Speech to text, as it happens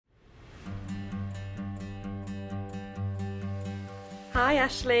Hi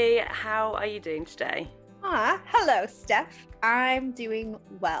Ashley, how are you doing today? Hello, Steph. I'm doing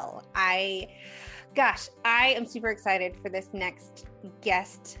well. I am super excited for this next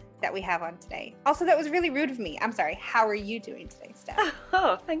guest that we have on today. Also, that was really rude of me. I'm sorry. How are you doing today, Steph?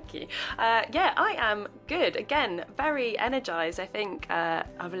 Oh, thank you. Yeah, I am good. Again, very energized. I think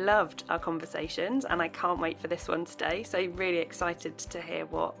I've loved our conversations and I can't wait for this one today. So really excited to hear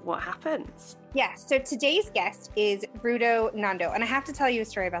what happens. Yeah, so today's guest is Rudo Nando. And I have to tell you a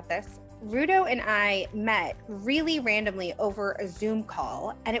story about this. Rudo and I met really randomly over a Zoom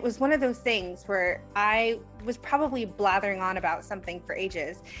call. And it was one of those things where I was probably blathering on about something for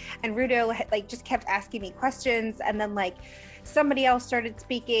ages. And Rudo just kept asking me questions. And then somebody else started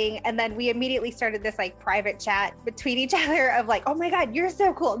speaking. And then we immediately started this private chat between each other of oh my God, you're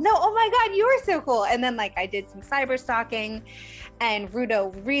so cool. No, oh my God, you're so cool. And then I did some cyber stalking. And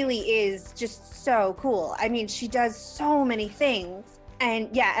Rudo really is just so cool. I mean, she does so many things. And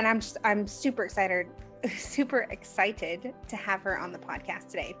yeah, and I'm super excited to have her on the podcast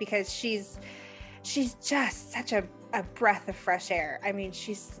today because she's just such a breath of fresh air. I mean,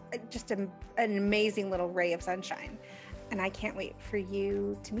 she's just an amazing little ray of sunshine. And I can't wait for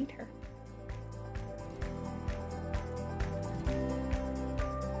you to meet her.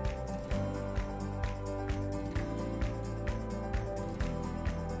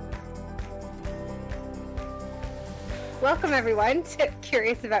 Welcome, everyone, to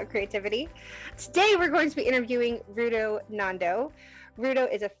Curious About Creativity. Today, we're going to be interviewing Rudo Nando.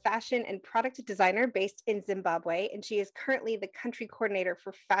 Rudo is a fashion and product designer based in Zimbabwe, and she is currently the country coordinator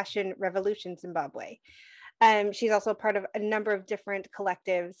for Fashion Revolution Zimbabwe. She's also part of a number of different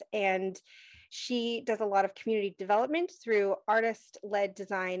collectives, and she does a lot of community development through artist-led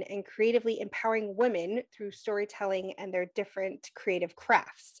design and creatively empowering women through storytelling and their different creative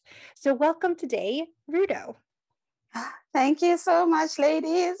crafts. So welcome today, Rudo. Thank you so much,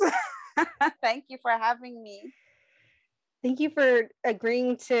 ladies. Thank you for having me. Thank you for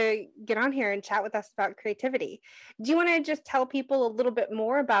agreeing to get on here and chat with us about creativity. Do you want to just tell people a little bit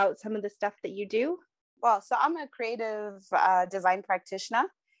more about some of the stuff that you do? Well, so I'm a creative design practitioner.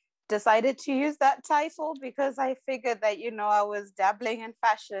 Decided to use that title because I figured that, I was dabbling in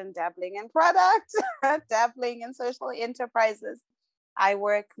fashion, dabbling in product, dabbling in social enterprises. I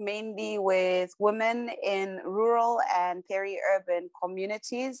work mainly with women in rural and peri-urban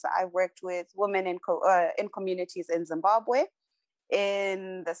communities. I worked with women in communities in Zimbabwe,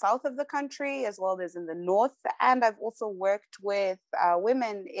 in the south of the country, as well as in the north. And I've also worked with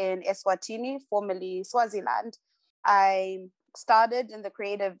women in Eswatini, formerly Swaziland. I started in the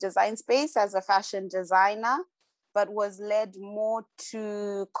creative design space as a fashion designer, but was led more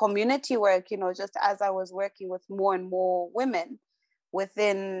to community work, just as I was working with more and more women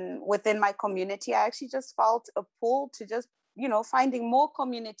within my community. I actually just felt a pull to just, finding more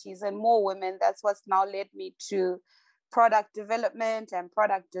communities and more women. That's what's now led me to product development and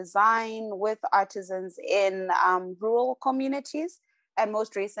product design with artisans in rural communities, and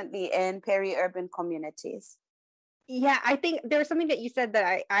most recently in peri-urban communities. Yeah, I think there's something that you said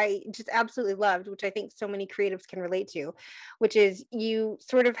that I just absolutely loved, which I think so many creatives can relate to, which is you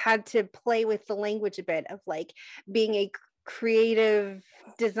sort of had to play with the language a bit of being a creative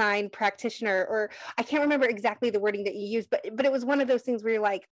design practitioner, or I can't remember exactly the wording that you used, but it was one of those things where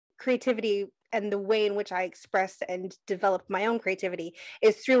you're creativity and the way in which I express and develop my own creativity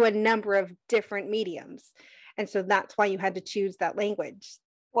is through a number of different mediums. And so that's why you had to choose that language.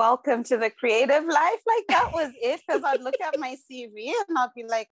 Welcome to the creative life. That was it, because I'd look at my CV and I'd be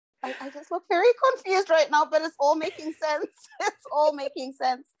like, I just look very confused right now, but it's all making sense. It's all making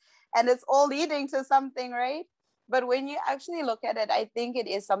sense. And it's all leading to something, right? But when you actually look at it, I think it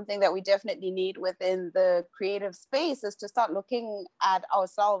is something that we definitely need within the creative space, is to start looking at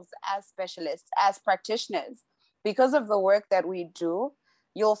ourselves as specialists, as practitioners. Because of the work that we do,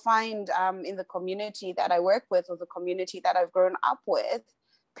 you'll find in the community that I work with, or the community that I've grown up with,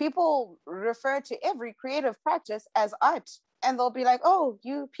 people refer to every creative practice as art. And they'll be like, oh,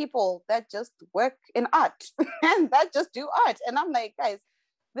 you people that just work in art and that just do art. And I'm like, guys,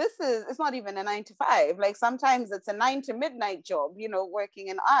 it's not even a 9 to 5. Sometimes it's a 9 to midnight job, working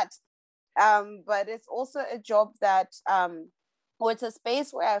in art. But it's also a job that, or it's a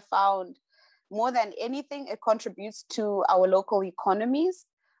space where I found more than anything, it contributes to our local economies.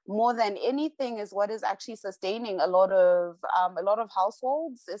 More than anything is what is actually sustaining a lot of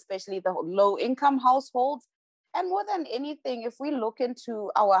households, especially the low income households. And more than anything, if we look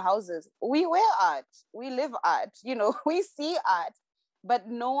into our houses, we wear art, we live art, we see art. But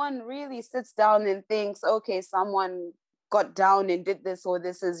no one really sits down and thinks, okay, someone got down and did this, or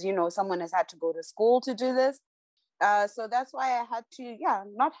this is, someone has had to go to school to do this. So that's why I had to,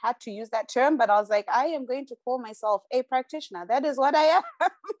 not had to use that term, but I was like, I am going to call myself a practitioner. That is what I am.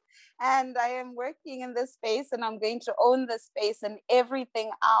 And I am working in this space, and I'm going to own the space and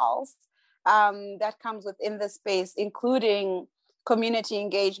everything else that comes within the space, including community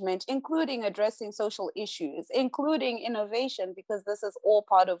engagement, including addressing social issues, including innovation, because this is all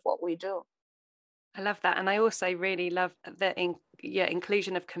part of what we do. I love that. And I also really love the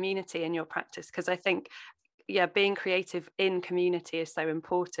inclusion of community in your practice, because I think being creative in community is so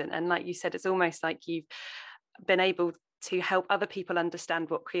important. And like you said, it's almost like you've been able to help other people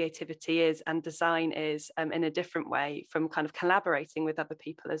understand what creativity is and design is in a different way, from kind of collaborating with other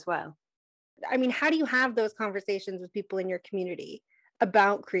people as well. I mean, how do you have those conversations with people in your community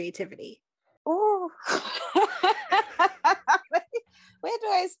about creativity? Oh, where do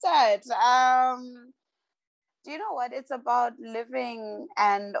I start? Do you know what? It's about living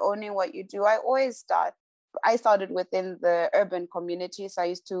and owning what you do. I started within the urban community. So I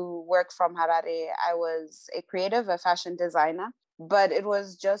used to work from Harare. I was a creative, a fashion designer, but it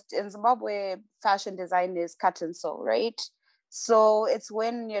was just in Zimbabwe, fashion design is cut and sew, right? So it's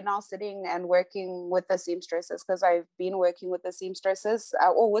when you're now sitting and working with the seamstresses, because I've been working with the seamstresses,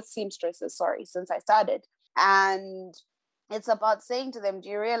 since I started. And it's about saying to them, do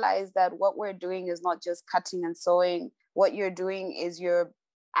you realize that what we're doing is not just cutting and sewing? What you're doing is you're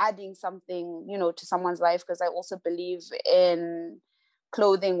adding something, to someone's life, because I also believe in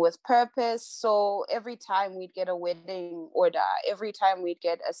clothing with purpose. So every time we'd get a wedding order, every time we'd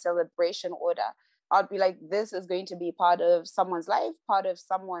get a celebration order, I'd be like, this is going to be part of someone's life, part of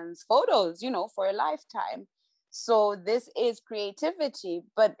someone's photos, for a lifetime. So this is creativity,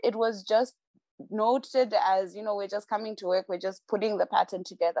 but it was just noted as, we're just coming to work, we're just putting the pattern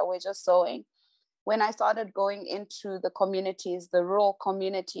together, we're just sewing. When I started going into the communities, the rural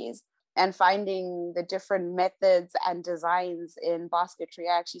communities, and finding the different methods and designs in basketry,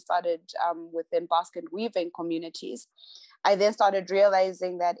 I actually started within basket weaving communities. I then started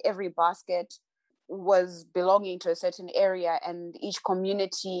realizing that every basket was belonging to a certain area, and each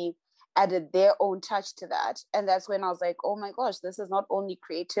community added their own touch to that. And that's when I was like, oh my gosh, this is not only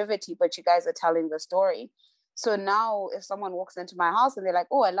creativity, but you guys are telling the story. So now if someone walks into my house and they're like,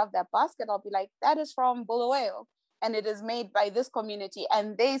 oh, I love that basket, I'll be like, that is from Bulawayo, and it is made by this community,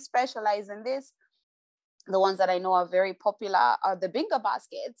 and they specialize in this. The ones that I know are very popular are the Binga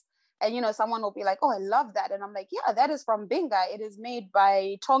baskets. And, someone will be like, oh, I love that. And I'm like, yeah, that is from Binga. It is made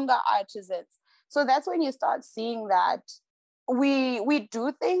by Tonga artisans. So that's when you start seeing that we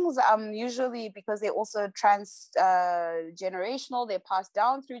do things usually because they're also generational. They're passed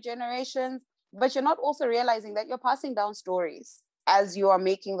down through generations, but you're not also realizing that you're passing down stories as you are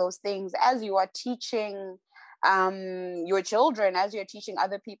making those things, as you are teaching your children, as you're teaching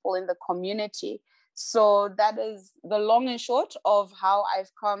other people in the community. So that is the long and short of how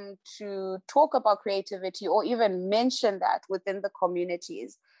I've come to talk about creativity, or even mention that within the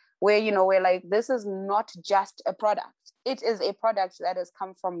communities, where, we're like, this is not just a product. It is a product that has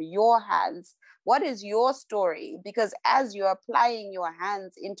come from your hands. What is your story? Because as you're applying your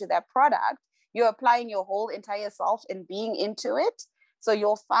hands into that product, you're applying your whole entire self and being into it. So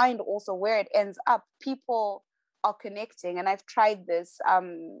you'll find also where it ends up, people are connecting. And I've tried this,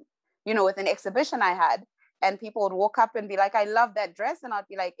 with an exhibition I had, and people would walk up and be like, I love that dress. And I'd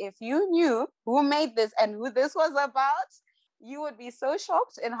be like, if you knew who made this and who this was about, you would be so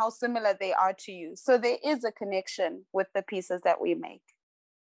shocked in how similar they are to you. So there is a connection with the pieces that we make.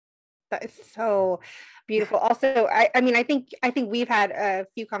 That is so beautiful. Also, I think we've had a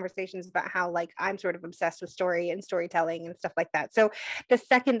few conversations about how, like, I'm sort of obsessed with story and storytelling and stuff like that. So the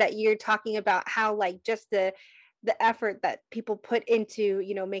second that you're talking about how, like, just the effort that people put into,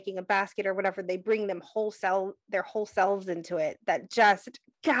 making a basket or whatever, they bring their whole selves into it. That just,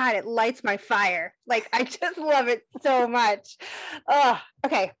 God, it lights my fire. Like, I just love it so much. Oh,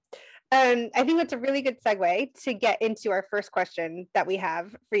 okay. I think that's a really good segue to get into our first question that we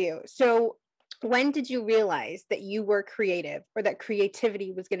have for you. So when did you realize that you were creative, or that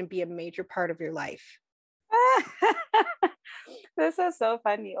creativity was going to be a major part of your life? This is so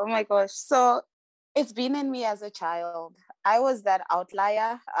funny. Oh my gosh. So it's been in me as a child. I was that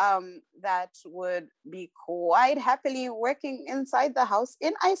outlier that would be quite happily working inside the house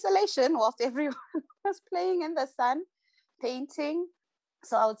in isolation whilst everyone was playing in the sun, painting.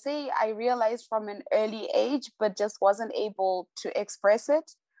 So I would say I realized from an early age, but just wasn't able to express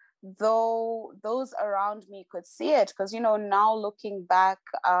it, though those around me could see it. Because, now looking back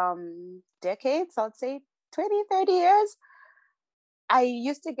decades, I would say 20, 30 years, I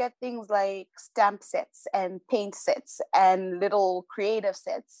used to get things like stamp sets and paint sets and little creative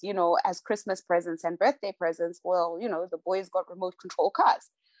sets, you know, as Christmas presents and birthday presents. Well, you know, the boys got remote control cars.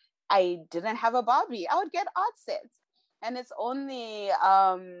 I didn't have a Barbie. I would get art sets. And it's only,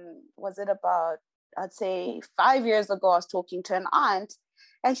 was it about, I'd say 5 years ago, I was talking to an aunt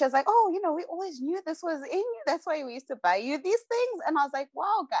and she was like, oh, you know, we always knew this was in you. That's why we used to buy you these things. And I was like,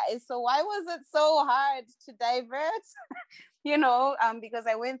 wow, guys, so why was it so hard to divert? You know, because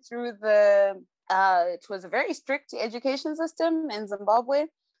I went through it was a very strict education system in Zimbabwe,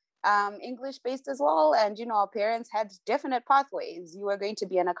 English based as well. And, you know, our parents had definite pathways. You were going to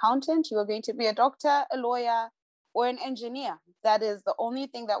be an accountant, you were going to be a doctor, a lawyer, or an engineer. That is the only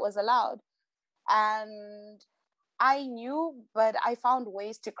thing that was allowed. And I knew, but I found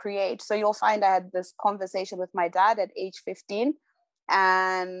ways to create. So you'll find I had this conversation with my dad at age 15.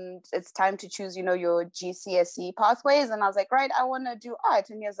 And it's time to choose, you know, your GCSE pathways. And I was like, right, I want to do art.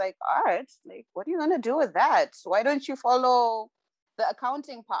 And he was like, art? Like, what are you going to do with that? Why don't you follow the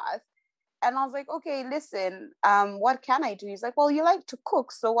accounting path? And I was like, okay, listen, what can I do? He's like, well, you like to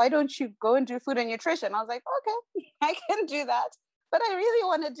cook, so why don't you go and do food and nutrition? I was like, okay, I can do that. But I really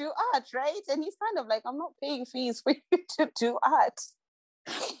want to do art, right? And he's kind of like, I'm not paying fees for you to do art.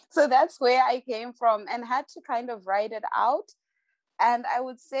 So that's where I came from and had to kind of write it out. And I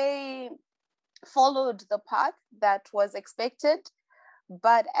would say followed the path that was expected.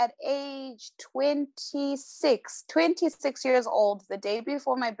 But at age 26 years old, the day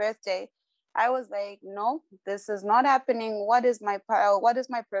before my birthday, I was like, no, this is not happening. What is my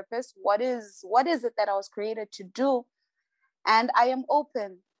purpose? What is it that I was created to do? And I am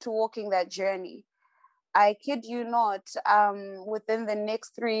open to walking that journey. I kid you not, within the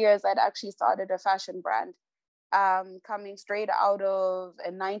next 3 years, I'd actually started a fashion brand. Coming straight out of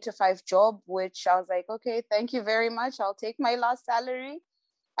a 9-to-5 job, which I was like, okay, thank you very much. I'll take my last salary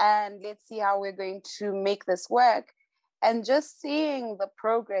and let's see how we're going to make this work. And just seeing the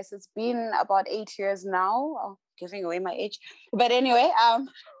progress, it's been about 8 years now, giving away my age. But anyway,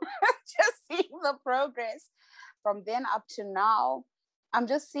 just seeing the progress from then up to now, I'm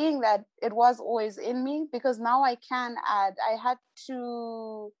just seeing that it was always in me, because now I can add. I had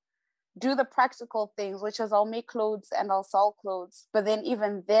to do the practical things, which is I'll make clothes and I'll sell clothes. But then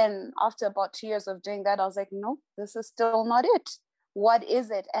even then, after about 2 years of doing that, I was like, no, this is still not it. What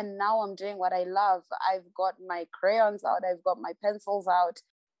is it? And now I'm doing what I love. I've got my crayons out, I've got my pencils out,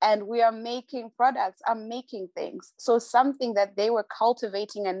 and we are making products. I'm making things. So something that they were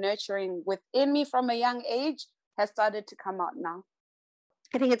cultivating and nurturing within me from a young age has started to come out now.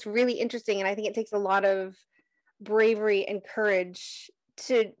 I think it's really interesting. And I think it takes a lot of bravery and courage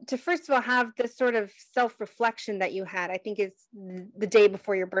to first of all have this sort of self-reflection that you had. I think it's the day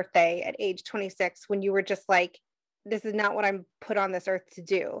before your birthday at age 26, when you were just like, this is not what I'm put on this earth to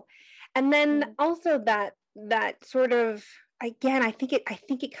do. And then also that sort of, again, I think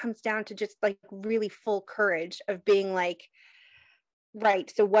it comes down to just like really full courage of being like,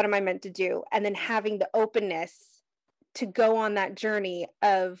 right, so what am I meant to do? And then having the openness to go on that journey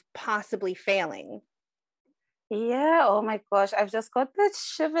of possibly failing. Yeah, oh my gosh, I've just got the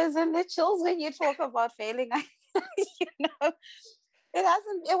shivers and the chills when you talk about failing. You know,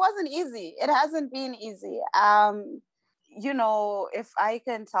 it wasn't easy. It hasn't been easy. You know, if I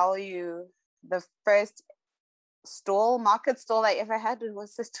can tell you, the first market stall I ever had, it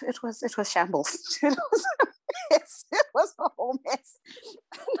was shambles. It was a mess. It was a whole mess.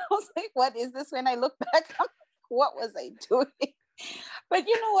 And I was like, what is this? When I look back, I'm like, what was I doing? But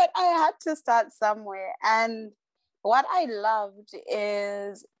you know what? I had to start somewhere. And what I loved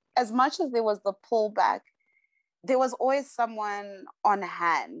is, as much as there was the pullback, there was always someone on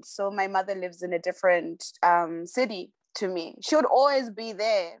hand. So my mother lives in a different city to me. She would always be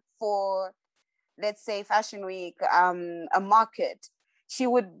there for, let's say, Fashion Week, a market. She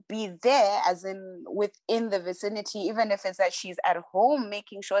would be there, as in within the vicinity, even if it's that she's at home,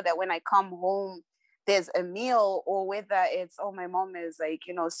 making sure that when I come home, there's a meal, or whether it's, oh, my mom is like,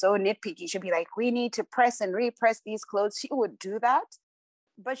 you know, so nitpicky. She'd be like, we need to press and repress these clothes. She would do that,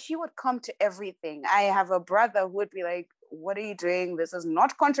 but she would come to everything. I have a brother who would be like, what are you doing? This is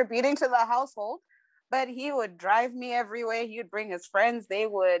not contributing to the household. But he would drive me everywhere. He would bring his friends. They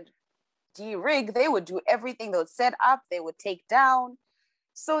would de-rig. They would do everything. They would set up. They would take down.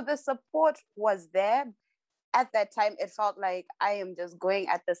 So the support was there. At that time, it felt like I am just going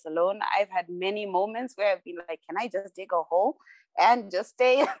at this alone. I've had many moments where I've been like, can I just dig a hole and just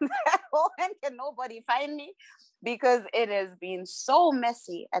stay in that hole, and can nobody find me? Because it has been so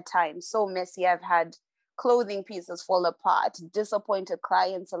messy at times, so messy. I've had clothing pieces fall apart, disappointed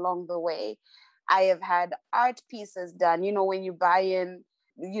clients along the way. I have had art pieces done. You know, when you buy in,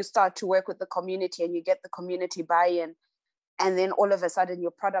 you start to work with the community and you get the community buy-in, and then all of a sudden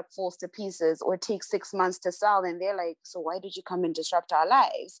your product falls to pieces or it takes 6 months to sell. And they're like, so why did you come and disrupt our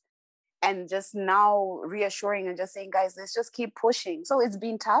lives? And just now reassuring and just saying, guys, let's just keep pushing. So it's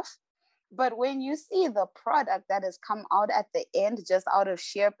been tough. But when you see the product that has come out at the end, just out of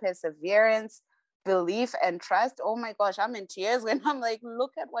sheer perseverance, belief, and trust, oh my gosh, I'm in tears when I'm like,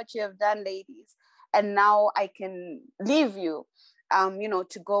 look at what you have done, ladies. And now I can leave you,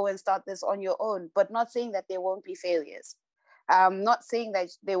 to go and start this on your own, but not saying that there won't be failures. Not saying that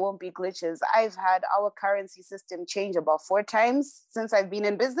there won't be glitches. I've had our currency system change about 4 times since I've been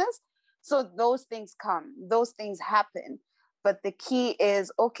in business. So those things come, those things happen. But the key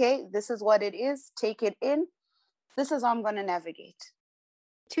is, okay, this is what it is. Take it in. This is how I'm going to navigate.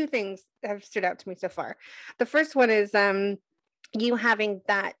 2 things have stood out to me so far. The first one is you having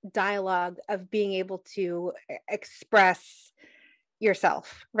that dialogue of being able to express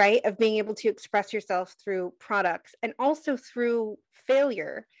yourself, right? Of being able to express yourself through products and also through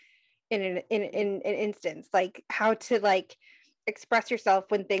failure in an instance, like how to like express yourself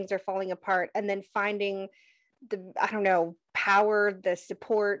when things are falling apart, and then finding the, I don't know, power, the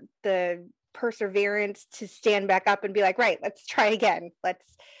support, the perseverance to stand back up and be like, right, let's try again.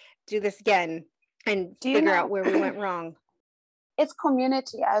 Let's do this again and figure out where we went wrong. It's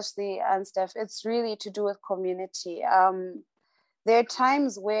community, Ashley and Steph. It's really to do with community. There are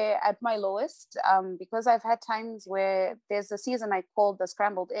times where at my lowest, because I've had times where there's a season I called the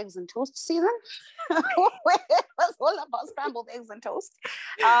scrambled eggs and toast season, where it was all about scrambled eggs and toast.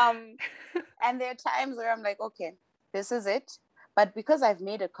 And there are times where I'm like, okay, this is it. But because I've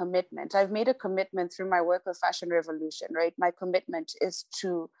made a commitment through my work with Fashion Revolution, right? My commitment is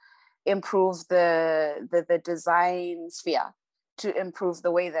to improve the design sphere, to improve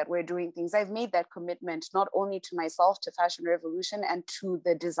the way that we're doing things. I've made that commitment not only to myself, to Fashion Revolution, and to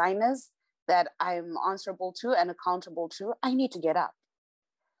the designers that I'm answerable to and accountable to. I need to get up.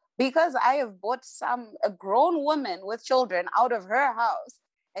 Because I have bought a grown woman with children out of her house,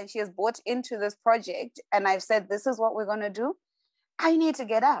 and she has bought into this project, and I've said, this is what we're going to do. I need to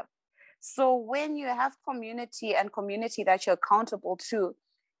get up. So when you have community and community that you're accountable to,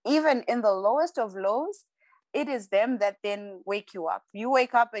 even in the lowest of lows, it is them that then wake you up. You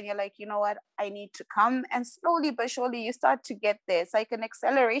wake up and you're like, you know what? I need to come. And slowly but surely you start to get there. It's like an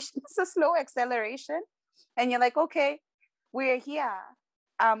acceleration. It's a slow acceleration. And you're like, okay, we're here.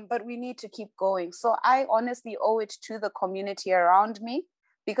 But we need to keep going. So I honestly owe it to the community around me,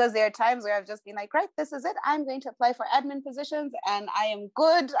 because there are times where I've just been like, right, this is it. I'm going to apply for admin positions and I am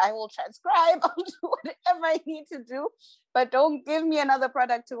good. I will transcribe. I'll do whatever I need to do, but don't give me another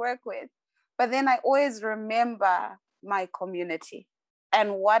product to work with. But then I always remember my community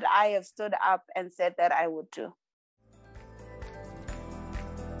and what I have stood up and said that I would do.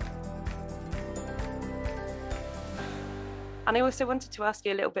 And I also wanted to ask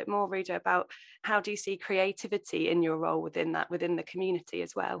you a little bit more, Rudo, about how do you see creativity in your role within the community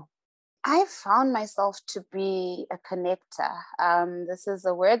as well? I found myself to be a connector. This is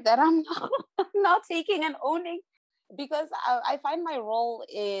a word that I'm not taking and owning, because I find my role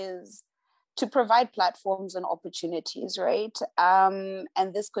is to provide platforms and opportunities, right?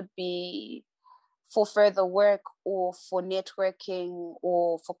 And this could be for further work or for networking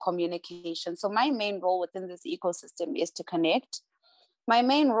or for communication. So my main role within this ecosystem is to connect. My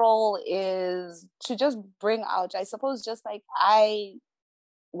main role is to just bring out, I suppose, just like I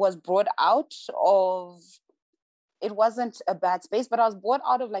was brought out of, it wasn't a bad space, but I was brought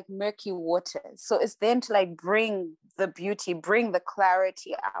out of like murky waters. So it's then to like bring the beauty, bring the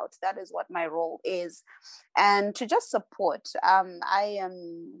clarity out. That is what my role is. And to just support. I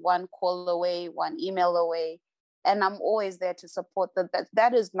am one call away, one email away, and I'm always there to support.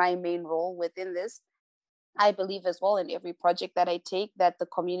 That is my main role within this. I believe as well in every project that I take that the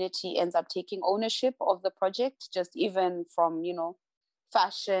community ends up taking ownership of the project, just even from,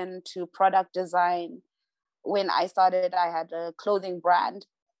 fashion to product design. When I started, I had a clothing brand.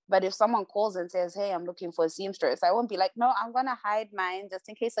 But if someone calls and says, hey, I'm looking for a seamstress, I won't be like, no, I'm going to hide mine just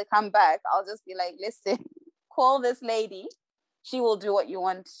in case I come back. I'll just be like, listen, call this lady. She will do what you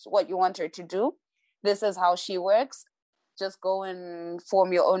want her to do. This is how she works. Just go and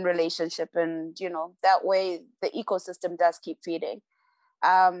form your own relationship. And, that way the ecosystem does keep feeding.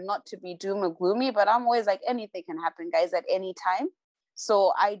 Not to be doom or gloomy, but I'm always like, anything can happen, guys, at any time.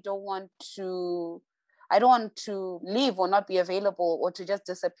 So I don't want to leave or not be available or to just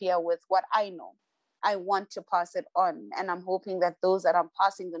disappear with what I know. I want to pass it on. And I'm hoping that those that I'm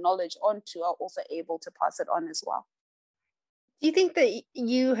passing the knowledge on to are also able to pass it on as well. Do you think that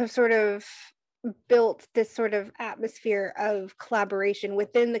you have sort of built this sort of atmosphere of collaboration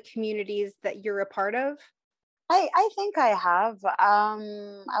within the communities that you're a part of? I think I have.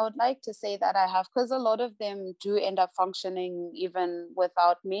 I would like to say that I have, because a lot of them do end up functioning even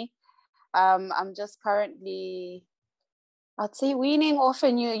without me. I'm just currently, I'd say, weaning off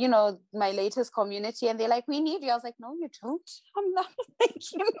a new, my latest community, and they're like, "We need you." I was like, "No, you don't." I'm not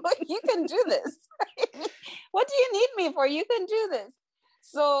like, you can do this. What do you need me for? You can do this.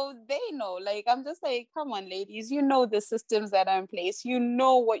 So they know, like, I'm just like, come on, ladies, you know the systems that are in place. You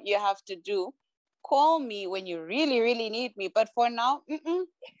know what you have to do. Call me when you really, really need me. But for now,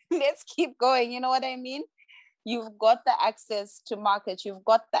 let's keep going. You know what I mean? You've got the access to markets. You've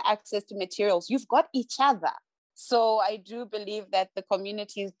got the access to materials. You've got each other. So I do believe that the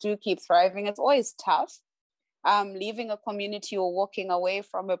communities do keep thriving. It's always tough, leaving a community or walking away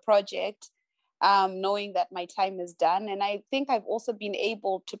from a project, knowing that my time is done. And I think I've also been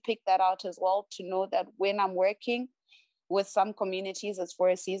able to pick that out as well, to know that when I'm working with some communities, it's for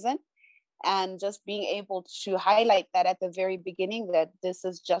a season. And just being able to highlight that at the very beginning, that this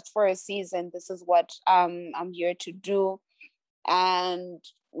is just for a season. This is what I'm here to do. And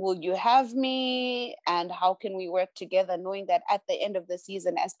will you have me? And how can we work together? Knowing that at the end of the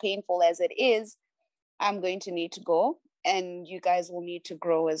season, as painful as it is, I'm going to need to go, and you guys will need to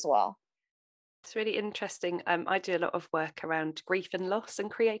grow as well. It's really interesting. I do a lot of work around grief and loss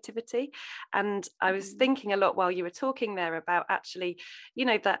and creativity. And I was thinking a lot while you were talking there about actually,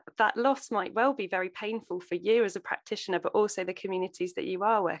 that loss might well be very painful for you as a practitioner, but also the communities that you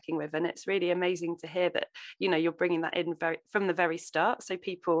are working with. And it's really amazing to hear that, you're bringing that in from the very start, so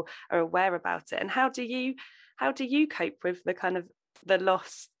people are aware about it. And how do you cope with the kind of the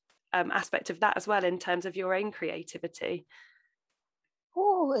loss aspect of that as well, in terms of your own creativity?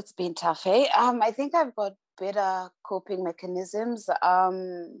 Oh, it's been tough, eh? I think I've got better coping mechanisms.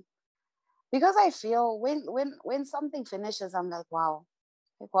 Because I feel when something finishes, I'm like, wow,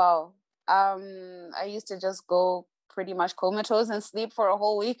 wow. I used to just go pretty much comatose and sleep for a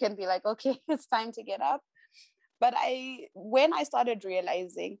whole week and be like, okay, it's time to get up. But when I started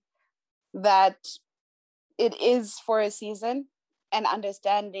realizing that it is for a season and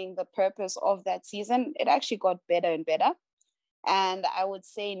understanding the purpose of that season, it actually got better and better. And I would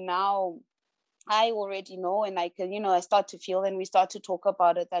say now I already know, and I can, I start to feel, and we start to talk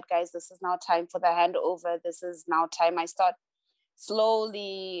about it, that, guys, this is now time for the handover. This is now time. I start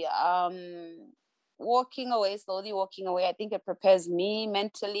slowly walking away. I think it prepares me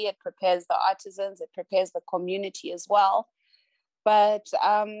mentally. It prepares the artisans. It prepares the community as well. But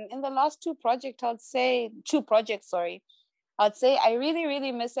in the last two projects, I'd say I really,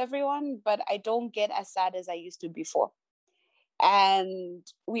 really miss everyone, but I don't get as sad as I used to before. And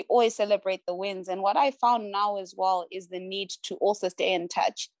we always celebrate the wins. And what I found now as well is the need to also stay in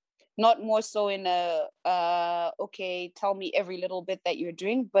touch, not more so in okay, tell me every little bit that you're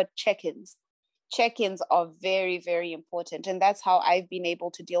doing, but check-ins. Check-ins are very, very important. And that's how I've been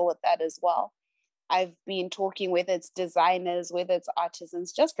able to deal with that as well. I've been talking with its designers, with its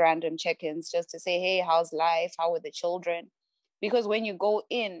artisans, just random check-ins, just to say, hey, how's life? How are the children? Because when you go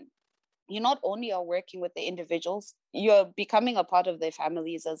in, you not only are working with the individuals, you're becoming a part of their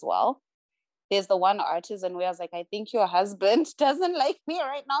families as well. There's the one artisan where I was like, I think your husband doesn't like me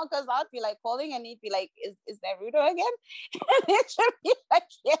right now, because I'd be like calling and he'd be like, is that Rudo again? And it should be like,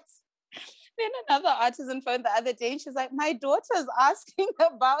 yes. Then another artisan phoned the other day and she's like, my daughter's asking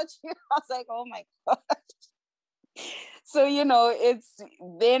about you. I was like, oh my God. So, it's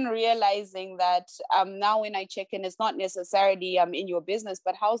then realizing that now when I check in, it's not necessarily in your business,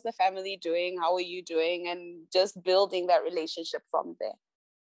 but how's the family doing? How are you doing? And just building that relationship from there.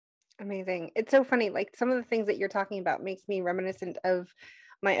 Amazing. It's so funny. Like, some of the things that you're talking about makes me reminiscent of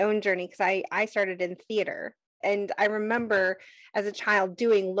my own journey, because I started in theater. And I remember as a child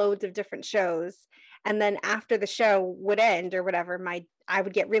doing loads of different shows. And then after the show would end or whatever, I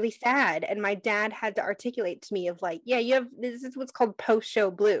would get really sad. And my dad had to articulate to me of like, yeah, this is what's called post-show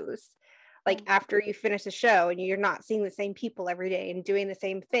blues. Like, after you finish the show and you're not seeing the same people every day and doing the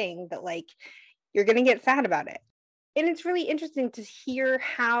same thing, that like, you're going to get sad about it. And it's really interesting to hear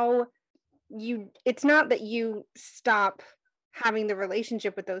how it's not that you stop having the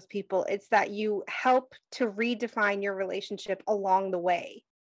relationship with those people. It's that you help to redefine your relationship along the way.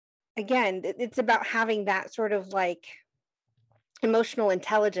 Again, it's about having that sort of like emotional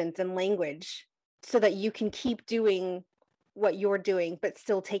intelligence and language so that you can keep doing what you're doing, but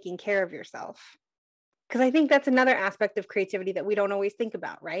still taking care of yourself. Because I think that's another aspect of creativity that we don't always think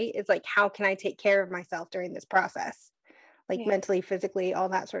about, right? It's like, how can I take care of myself during this process? Like mentally, physically, all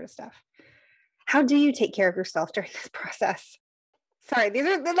that sort of stuff. How do you take care of yourself during this process? Sorry, these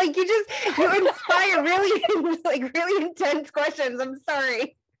are like you inspire really like really intense questions. I'm sorry.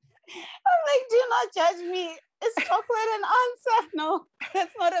 I'm like, do not judge me. Is chocolate an answer? No,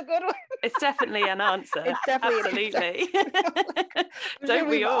 that's not a good one. It's definitely an answer. It's definitely absolutely. Don't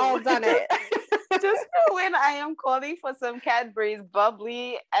we all done it? Just when I am calling for some Cadbury's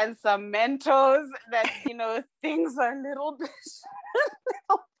bubbly and some Mentos, that things are a little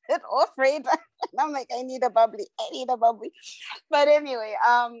bit off radar. And I'm like, I need a bubbly. But anyway,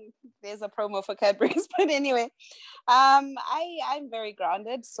 there's a promo for Cadbury's. But anyway, I'm very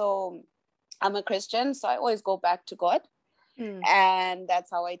grounded. So I'm a Christian, so I always go back to God. And that's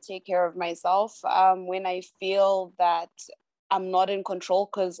how I take care of myself. When I feel that I'm not in control,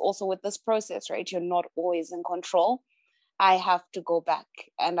 because also with this process, right, you're not always in control. I have to go back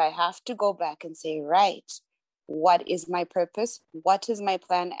and say, right, what is my purpose? What is my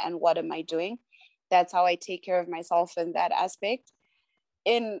plan? And what am I doing? That's how I take care of myself in that aspect.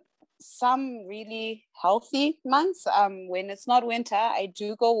 In some really healthy months, when it's not winter, I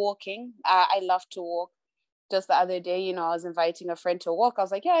do go walking. I love to walk. Just the other day, I was inviting a friend to walk. I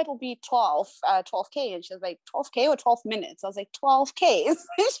was like, yeah, it'll be 12K. And she was like, 12K or 12 minutes? I was like, 12Ks.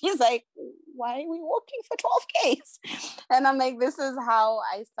 She's like, why are we walking for 12Ks? And I'm like, this is how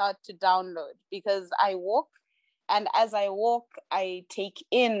I start to download, because I walk. And as I walk, I take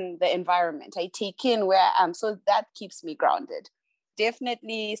in the environment. I take in where I am. So that keeps me grounded.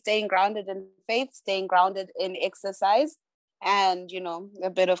 Definitely staying grounded in faith, staying grounded in exercise, and, a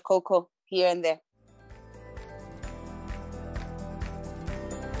bit of cocoa here and there.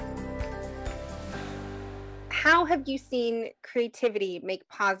 How have you seen creativity make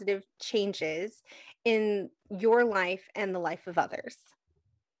positive changes in your life and the life of others?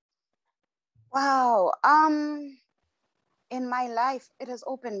 Wow. In my life, it has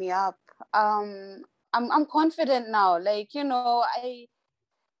opened me up. I'm confident now. Like, have you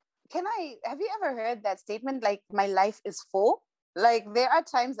ever heard that statement? Like, my life is full. Like, there are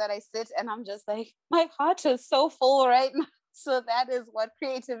times that I sit and I'm just like, my heart is so full right now. So that is what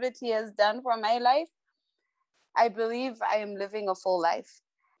creativity has done for my life. I believe I am living a full life.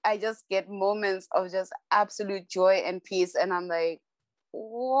 I just get moments of just absolute joy and peace. And I'm like,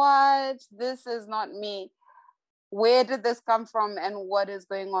 what? This is not me. Where did this come from and what is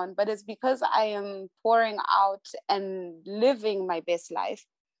going on? But it's because I am pouring out and living my best life.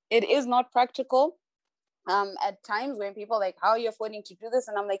 It is not practical. At times when people are like, how are you affording to do this?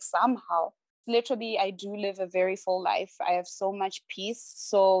 And I'm like, somehow. Literally, I do live a very full life. I have so much peace.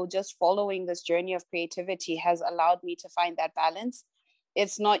 So just following this journey of creativity has allowed me to find that balance.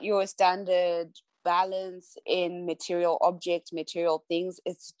 It's not your standard balance in material objects, material things.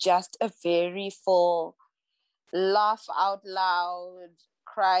 It's just a very full laugh out loud,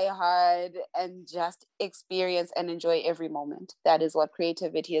 cry hard, and just experience and enjoy every moment. That is what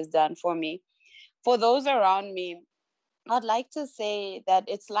creativity has done for me. For those around me, I'd like to say that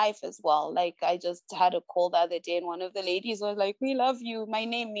it's life as well. Like, I just had a call the other day and one of the ladies was like, we love you. My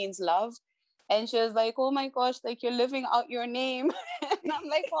name means love. And she was like, oh my gosh, like, you're living out your name. And I'm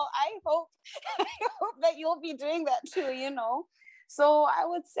like, well, I hope that you'll be doing that too, So I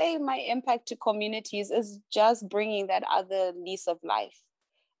would say my impact to communities is just bringing that other lease of life.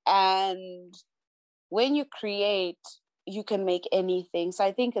 And when you create, you can make anything. So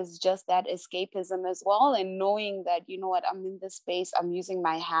I think it's just that escapism as well. And knowing that, I'm in this space, I'm using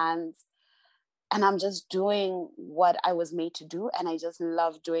my hands and I'm just doing what I was made to do. And I just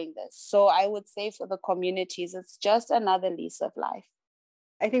love doing this. So I would say for the communities, it's just another lease of life.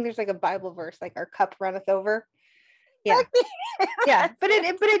 I think there's like a Bible verse, like our cup runneth over. Yeah. Yeah. But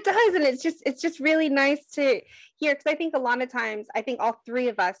it does. And it's just really nice to hear. Cause I think a lot of times, I think all three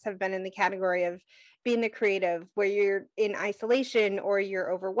of us have been in the category of being the creative, where you're in isolation or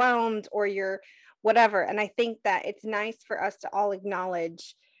you're overwhelmed or you're whatever. And I think that it's nice for us to all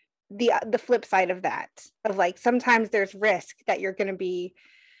acknowledge the flip side of that, of like, sometimes there's risk that you're going to be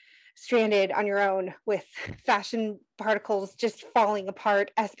stranded on your own with fashion particles just falling apart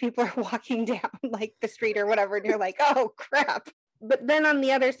as people are walking down like the street or whatever. And you're like, oh crap. But then on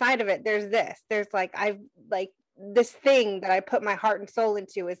the other side of it, there's like, this thing that I put my heart and soul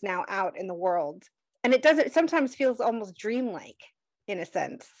into is now out in the world. And it sometimes feels almost dreamlike in a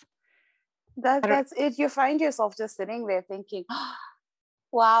sense. That's it. You find yourself just sitting there thinking, oh,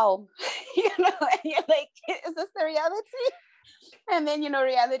 wow, and you're like, is this the reality? And then,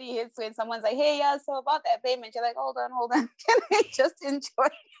 reality hits when someone's like, hey, yeah, so about that payment, you're like, hold on. Can I just enjoy?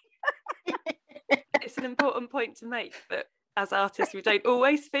 It's an important point to make, but as artists, we don't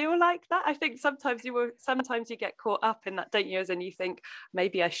always feel like that. I think sometimes you get caught up in that, don't you? As in, you think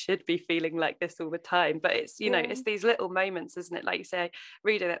maybe I should be feeling like this all the time, but it's, you know, it's these little moments, isn't it? Like you say,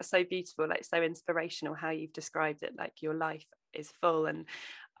 Rita, that's so beautiful, like so inspirational how you've described it. Like your life is full, and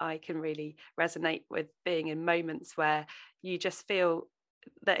I can really resonate with being in moments where you just feel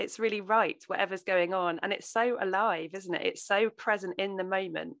that it's really right, whatever's going on, and it's so alive, isn't it? It's so present in the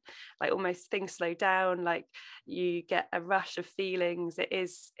moment, like almost things slow down, like you get a rush of feelings.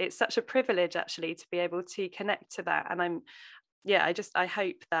 It's such a privilege actually to be able to connect to that, and I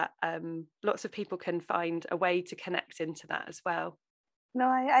hope that lots of people can find a way to connect into that as well. No,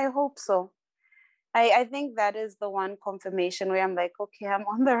 I hope so. I think that is the one confirmation where I'm like, okay, I'm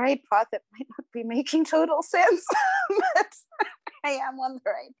on the right path. It might not be making total sense, but I am on the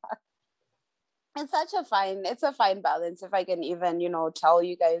right path. It's a fine balance. If I can even, tell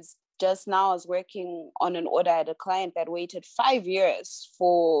you guys, just now I was working on an order at a client that waited 5 years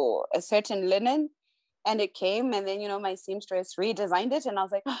for a certain linen, and it came, and then, my seamstress redesigned it, and I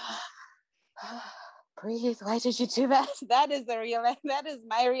was like, breathe. Why did you do that? That is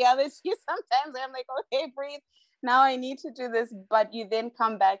my reality. Sometimes I'm like, okay, breathe. Now I need to do this. But you then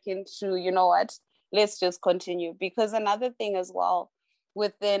come back into, you know what? Let's just continue. Because another thing as well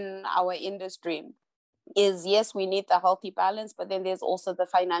within our industry is, yes, we need the healthy balance, but then there's also the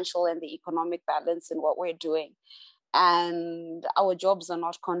financial and the economic balance in what we're doing. And our jobs are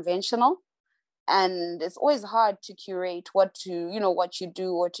not conventional. And it's always hard to curate what you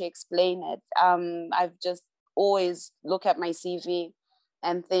do or to explain it. I've just always look at my CV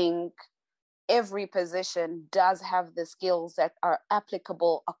and think every position does have the skills that are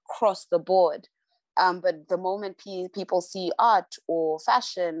applicable across the board. But the moment people see art or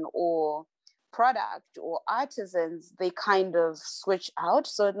fashion or product or artisans, they kind of switch out.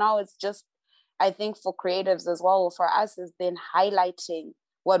 So now it's just, I think for creatives as well, for us, is then highlighting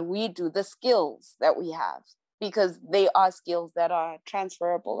what we do, the skills that we have, because they are skills that are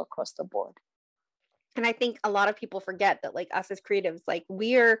transferable across the board. And I think a lot of people forget that, like, us as creatives, like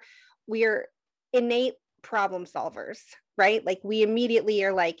we're innate problem solvers, right? Like we immediately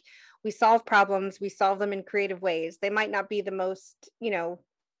are like, we solve problems, we solve them in creative ways. They might not be the most,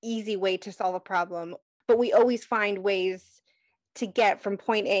 easy way to solve a problem, but we always find ways to get from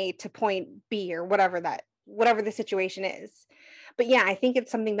point A to point B, or whatever the situation is. But yeah, I think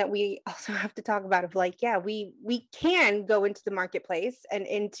it's something that we also have to talk about, of like, yeah, we can go into the marketplace and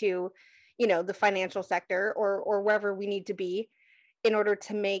into, the financial sector or wherever we need to be in order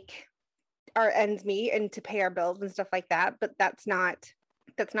to make our ends meet and to pay our bills and stuff like that. But that's not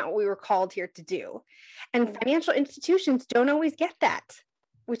what we were called here to do. And financial institutions don't always get that,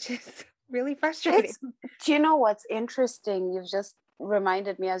 which is really frustrating. Do you know what's interesting? You've just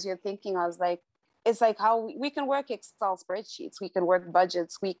reminded me as you're thinking, I was like, it's like how we can work Excel spreadsheets, we can work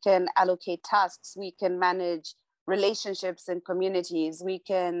budgets, we can allocate tasks, we can manage relationships and communities, we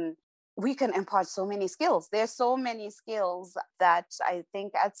can impart so many skills. There's so many skills that I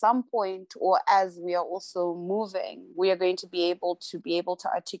think at some point, or as we are also moving, we are going to be able to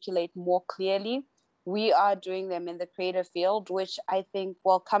articulate more clearly. We are doing them in the creative field, which I think,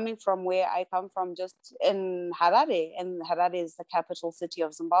 well, coming from where I come from, just in Harare, and Harare is the capital city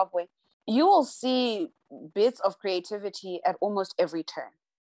of Zimbabwe, you will see bits of creativity at almost every turn.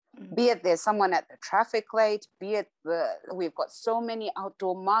 Be it there's someone at the traffic light, be it we've got so many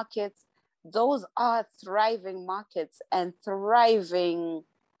outdoor markets. Those are thriving markets and thriving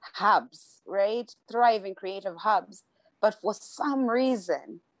hubs, right? Thriving creative hubs. But for some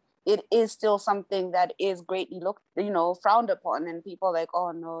reason, it is still something that is greatly frowned upon. And people are like,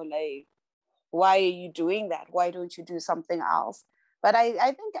 oh no, like, why are you doing that? Why don't you do something else? But I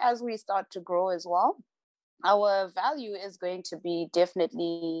think as we start to grow as well, our value is going to be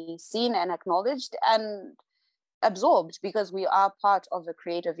definitely seen and acknowledged and absorbed, because we are part of the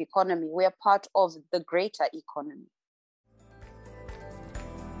creative economy. We are part of the greater economy.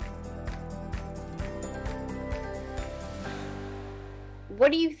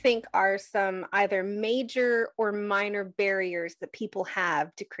 What do you think are some either major or minor barriers that people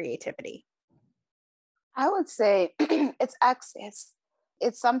have to creativity? I would say it's access.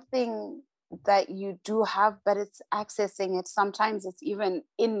 It's something that you do have, but it's accessing it. Sometimes it's even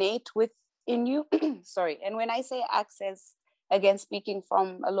innate within you. Sorry. And when I say access, again, speaking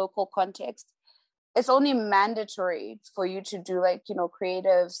from a local context, it's only mandatory for you to do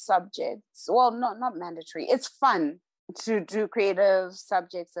creative subjects. Well, not mandatory. It's fun to do creative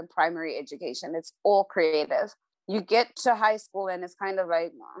subjects in primary education. It's all creative. You get to high school and it's kind of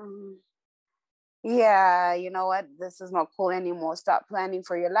like, yeah, you know what? This is not cool anymore. Start planning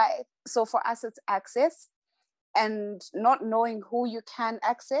for your life. So for us, it's access. and not knowing who you can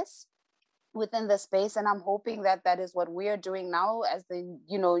access within the space. And I'm hoping that that is what we are doing now as the,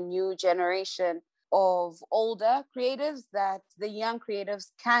 new generation of older creatives, that the young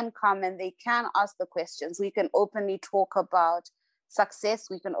creatives can come and they can ask the questions. We can openly talk about success.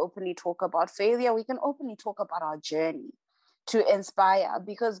 We can openly talk about failure. We can openly talk about our journey to inspire,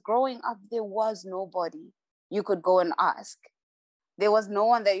 because growing up, there was nobody you could go and ask. There was no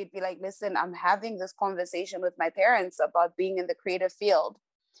one that you'd be like, listen, I'm having this conversation with my parents about being in the creative field,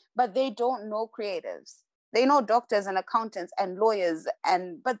 but they don't know creatives. They know doctors and accountants and lawyers,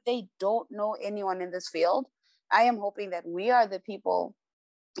 but they don't know anyone in this field. I am hoping that we are the people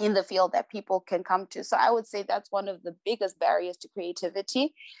in the field that people can come to. So I would say that's one of the biggest barriers to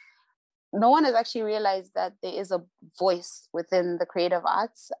creativity. No one has actually realized that there is a voice within the creative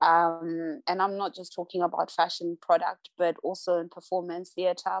arts. And I'm not just talking about fashion product, but also in performance,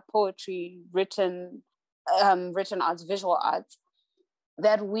 theater, poetry, written arts, visual arts,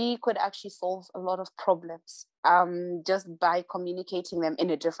 that we could actually solve a lot of problems just by communicating them in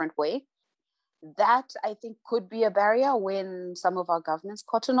a different way. That, I think, could be a barrier when some of our governments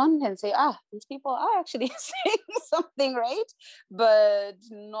cotton on and say, these people are actually saying something right, but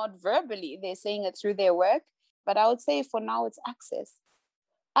not verbally. They're saying it through their work. But I would say for now, it's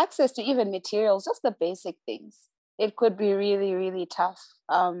access to even materials, just the basic things. It could be really, really tough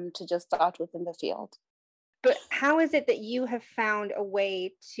to just start within the field. But how is it that you have found a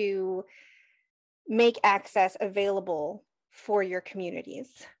way to make access available for your communities?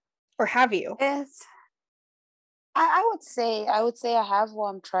 Or have you? Yes, I would say I have, or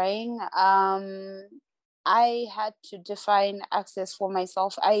I'm trying. I had to define access for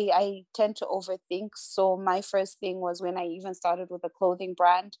myself. I tend to overthink. So my first thing was when I even started with a clothing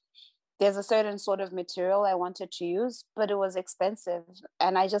brand. There's a certain sort of material I wanted to use, but it was expensive.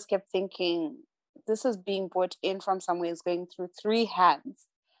 And I just kept thinking, this is being brought in from somewhere, it's going through 3 hands.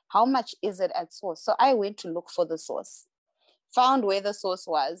 How much is it at source? So I went to look for the source, found where the source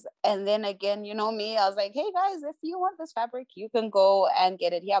was. And then again, you know me, I was like, hey guys, if you want this fabric, you can go and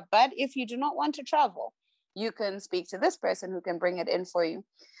get it here. But if you do not want to travel, you can speak to this person who can bring it in for you.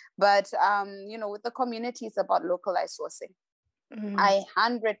 But, with the community, it's about localized sourcing. I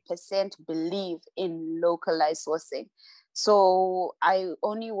 100% believe in localized sourcing. So I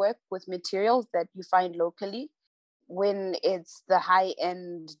only work with materials that you find locally. When it's the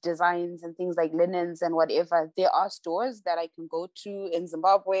high-end designs and things like linens and whatever, there are stores that I can go to in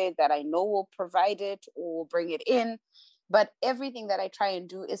Zimbabwe that I know will provide it or bring it in. But everything that I try and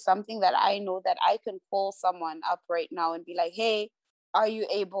do is something that I know that I can call someone up right now and be like, hey, are you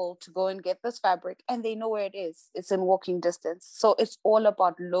able to go and get this fabric? And they know where it is. It's in walking distance. So it's all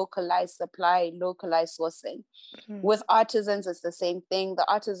about localized supply, localized sourcing. With artisans, it's the same thing. The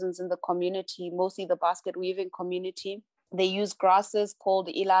artisans in the community, mostly the basket weaving community, they use grasses called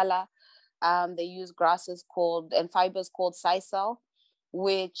ilala. They use grasses and fibers called sisal,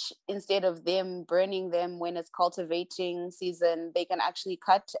 which instead of them burning them when it's cultivating season, they can actually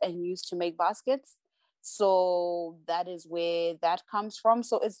cut and use to make baskets. So that is where that comes from.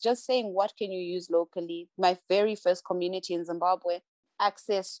 So it's just saying, what can you use locally? My very first community in Zimbabwe,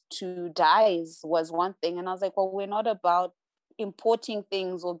 access to dyes was one thing. And I was like, well, we're not about importing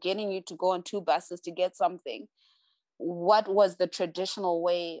things or getting you to go on 2 buses to get something. What was the traditional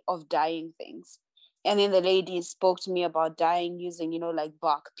way of dyeing things? And then the lady spoke to me about dyeing using, like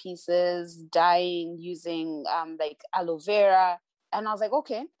bark pieces, dyeing using like aloe vera. And I was like,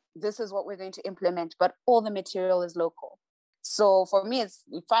 okay, this is what we're going to implement, but all the material is local. So for me, it's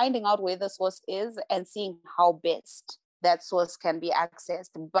finding out where the source is and seeing how best that source can be accessed.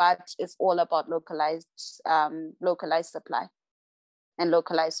 But it's all about localized supply and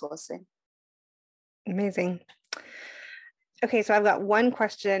localized sourcing. Amazing. Okay, so I've got one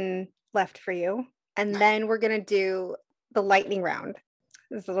question left for you, and then we're going to do the lightning round.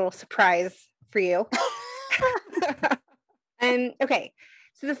 This is a little surprise for you. And okay,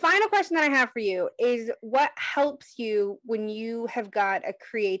 so the final question that I have for you is, what helps you when you have got a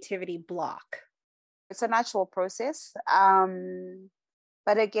creativity block? It's a natural process.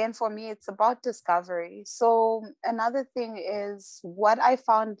 But again, for me, it's about discovery. So another thing is, what I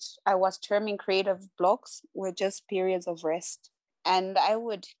found I was terming creative blocks were just periods of rest. And I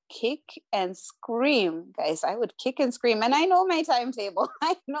would kick and scream, guys. I would kick and scream. And I know my timetable.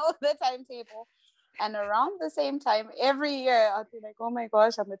 I know the timetable. And around the same time, every year, I'll be like, oh my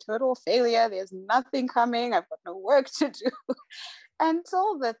gosh, I'm a total failure. There's nothing coming. I've got no work to do.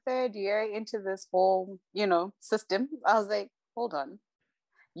 Until the 3rd year into this whole, system, I was like, hold on.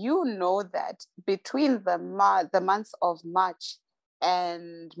 You know that between the months of March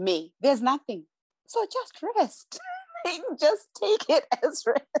and May, there's nothing. So just rest. Like, just take it as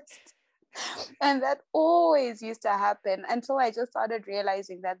rest. And that always used to happen until I just started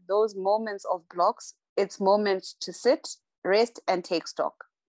realizing that those moments of blocks, it's moments to sit, rest, and take stock.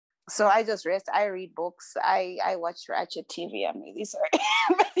 So I just rest. I read books. I watch ratchet TV. I'm really sorry.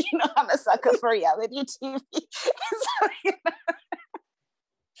 But, I'm a sucker for reality TV. So,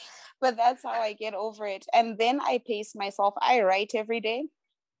 but that's how I get over it. And then I pace myself. I write every day.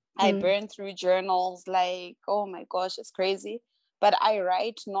 I burn through journals like, oh my gosh, it's crazy. But I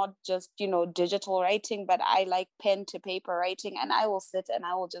write not just, digital writing, but I like pen to paper writing, and I will sit and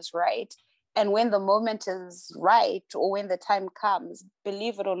I will just write. And when the moment is right, or when the time comes,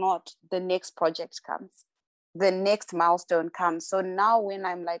 believe it or not, the next project comes, the next milestone comes. So now when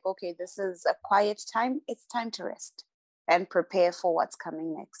I'm like, okay, this is a quiet time, it's time to rest and prepare for what's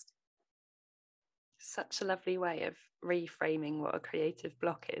coming next. Such a lovely way of reframing what a creative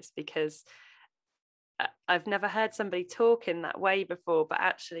block is, because I've never heard somebody talk in that way before, but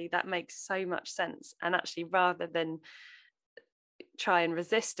actually that makes so much sense. And actually, rather than try and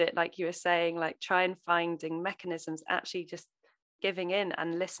resist it, like you were saying, like try and finding mechanisms, actually just giving in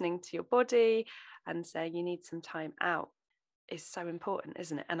and listening to your body and saying you need some time out is so important,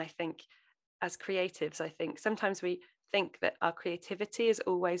 isn't it? And I think as creatives, I think sometimes we think that our creativity is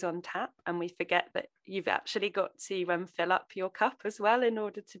always on tap, and we forget that you've actually got to fill up your cup as well in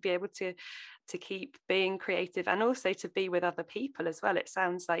order to be able to keep being creative, and also to be with other people as well. It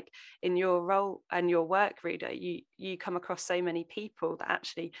sounds like in your role and your work, Ruda, you come across so many people that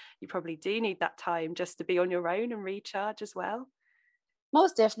actually you probably do need that time just to be on your own and recharge as well.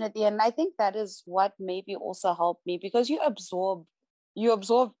 Most definitely. And I think that is what maybe also helped me, because you absorb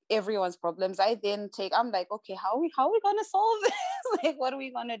everyone's problems. I'm like, okay, how are we going to solve this? Like, what are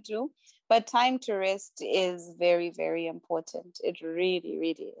we going to do? But time to rest is very, very important. It really,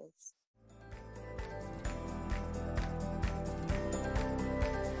 really is.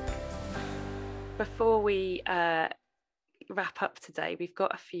 Before we wrap up today, we've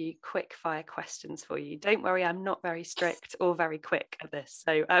got a few quick fire questions for you. Don't worry, I'm not very strict or very quick at this,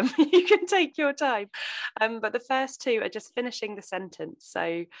 so you can take your time. But the first two are just finishing the sentence.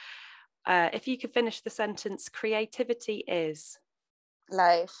 So if you could finish the sentence, creativity is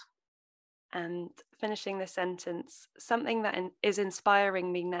life. And finishing the sentence, something that is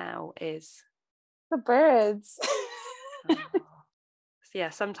inspiring me now is the birds. Oh. Yeah,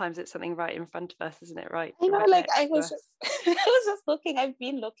 sometimes it's something right in front of us, isn't it? Right. I know, right like I was just looking. I've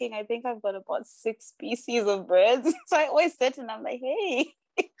been looking. I think I've got about 6 species of birds. So I always sit and I'm like, hey,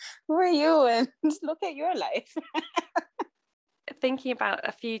 who are you? And look at your life. Thinking about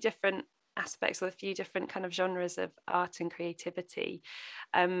a few different aspects, or a few different kind of genres of art and creativity,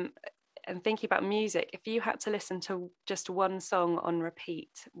 and thinking about music, if you had to listen to just one song on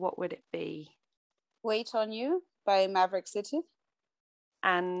repeat, what would it be? Wait on You by Maverick City.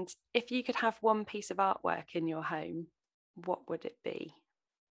 And if you could have one piece of artwork in your home, what would it be?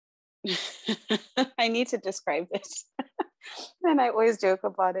 I need to describe it. And I always joke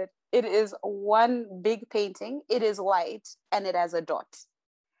about it. It is one big painting. It is white and it has a dot.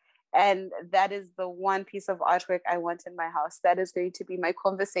 And that is the one piece of artwork I want in my house. That is going to be my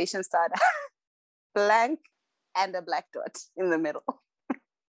conversation starter. Blank and a black dot in the middle.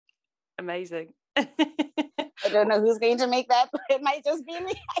 Amazing. I don't know who's going to make that, but it might just be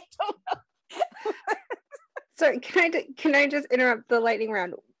me. I don't know. Sorry, can I just interrupt the lightning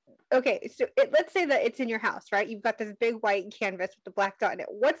round? Okay, so let's say that it's in your house, right? You've got this big white canvas with the black dot in it.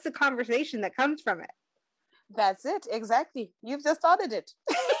 What's the conversation that comes from it? That's it, exactly. You've just started it.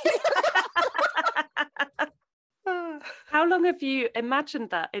 How long have you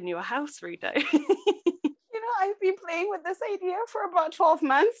imagined that in your house, Rudo? I've been playing with this idea for about 12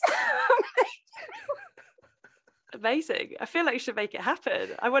 months. Amazing. I feel like you should make it happen.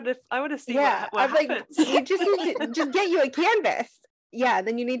 I want to see what happens. Like, you just need to just get you a canvas. Yeah,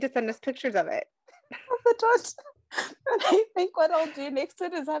 then you need to send us pictures of it. Of the dot. And I think what I'll do next to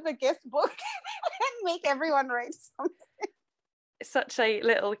it is have a guest book and make everyone write something. Such a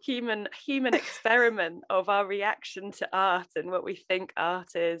little human experiment of our reaction to art and what we think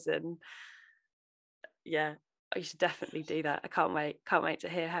art is. And yeah, you should definitely do that. I can't wait to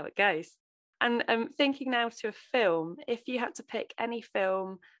hear how it goes. And thinking now to a film, if you had to pick any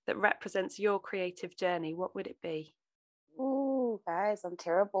film that represents your creative journey, what would it be? Ooh, guys, I'm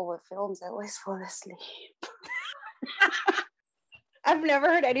terrible with films. I always fall asleep. I've never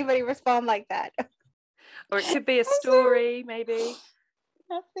heard anybody respond like that. Or it could be a story, maybe.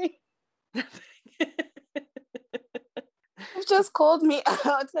 Nothing. You've just called me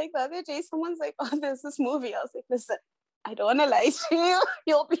out. Like the other day, someone's like, oh, there's this movie. I was like, listen, I don't want to lie to you.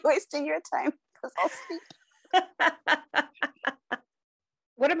 You'll be wasting your time. because I'll sleep.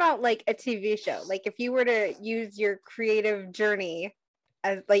 What about like a TV show? Like if you were to use your creative journey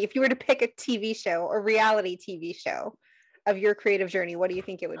as like if you were to pick a TV show or reality TV show of your creative journey, what do you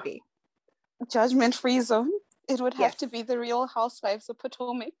think it would be? Judgment Free Zone. It would have to be the Real Housewives of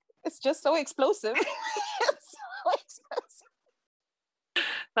Potomac. It's just so explosive. It's so explosive.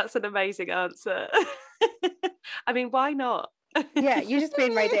 That's an amazing answer. I mean, why not? Yeah, you just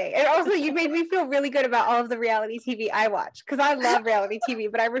made my day. And also you made me feel really good about all of the reality TV I watch, because I love reality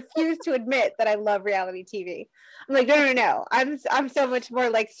TV, but I refuse to admit that I love reality TV. I'm like, no. I'm so much more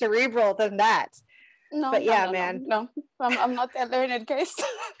like cerebral than that. No, but no, yeah, no, man. No, I'm not that learned, guys.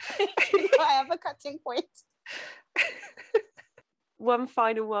 I have a cutting point. One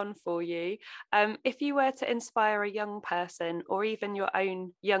final one for you. If you were to inspire a young person or even your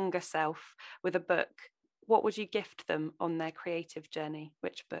own younger self with a book, what would you gift them on their creative journey?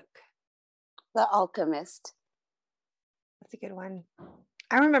 Which book? The Alchemist. That's a good one.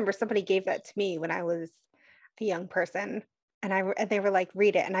 I remember somebody gave that to me when I was a young person, and they were like,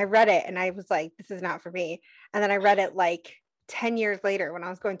 read it. And I read it and I was like, this is not for me. And then I read it like 10 years later when I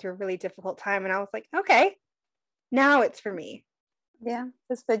was going through a really difficult time. And I was like, okay, now it's for me. Yeah,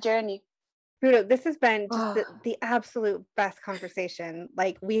 it's the journey. Rudo, this has been just the absolute best conversation.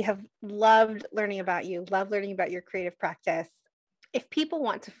 Like, we have loved learning about you, loved learning about your creative practice. If people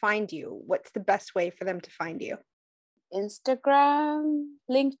want to find you, what's the best way for them to find you? Instagram,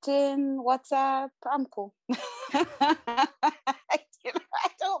 LinkedIn, WhatsApp. I'm cool. I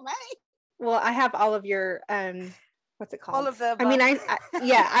don't mind. Well, I have all of your what's it called? All of the above. I mean,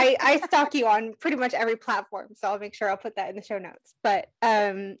 I stalk you on pretty much every platform, so I'll make sure I'll put that in the show notes. But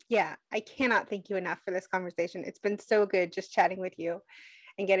yeah, I cannot thank you enough for this conversation. It's been so good just chatting with you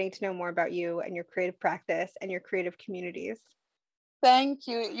and getting to know more about you and your creative practice and your creative communities. Thank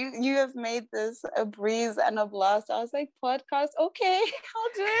you. You have made this a breeze and a blast. I was like, podcast, okay,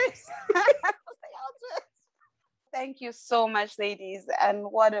 I'll do it. I'll do it. Thank you so much, ladies, and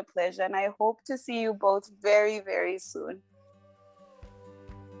what a pleasure. And I hope to see you both very, very soon.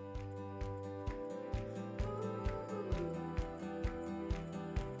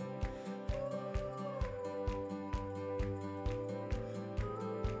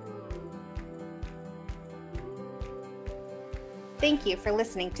 Thank you for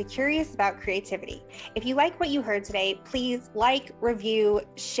listening to Curious About Creativity. If you like what you heard today, please like, review,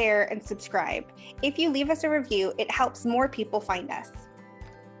 share, and subscribe. If you leave us a review, it helps more people find us.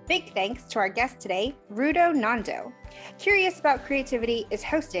 Big thanks to our guest today, Rudo Nando. Curious About Creativity is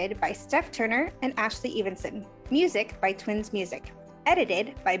hosted by Steph Turner and Ashley Evenson. Music by Twins Music.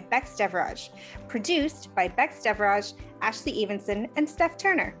 Edited by Bex Deverage. Produced by Bex Deverage, Ashley Evenson, and Steph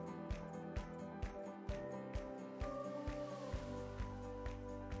Turner.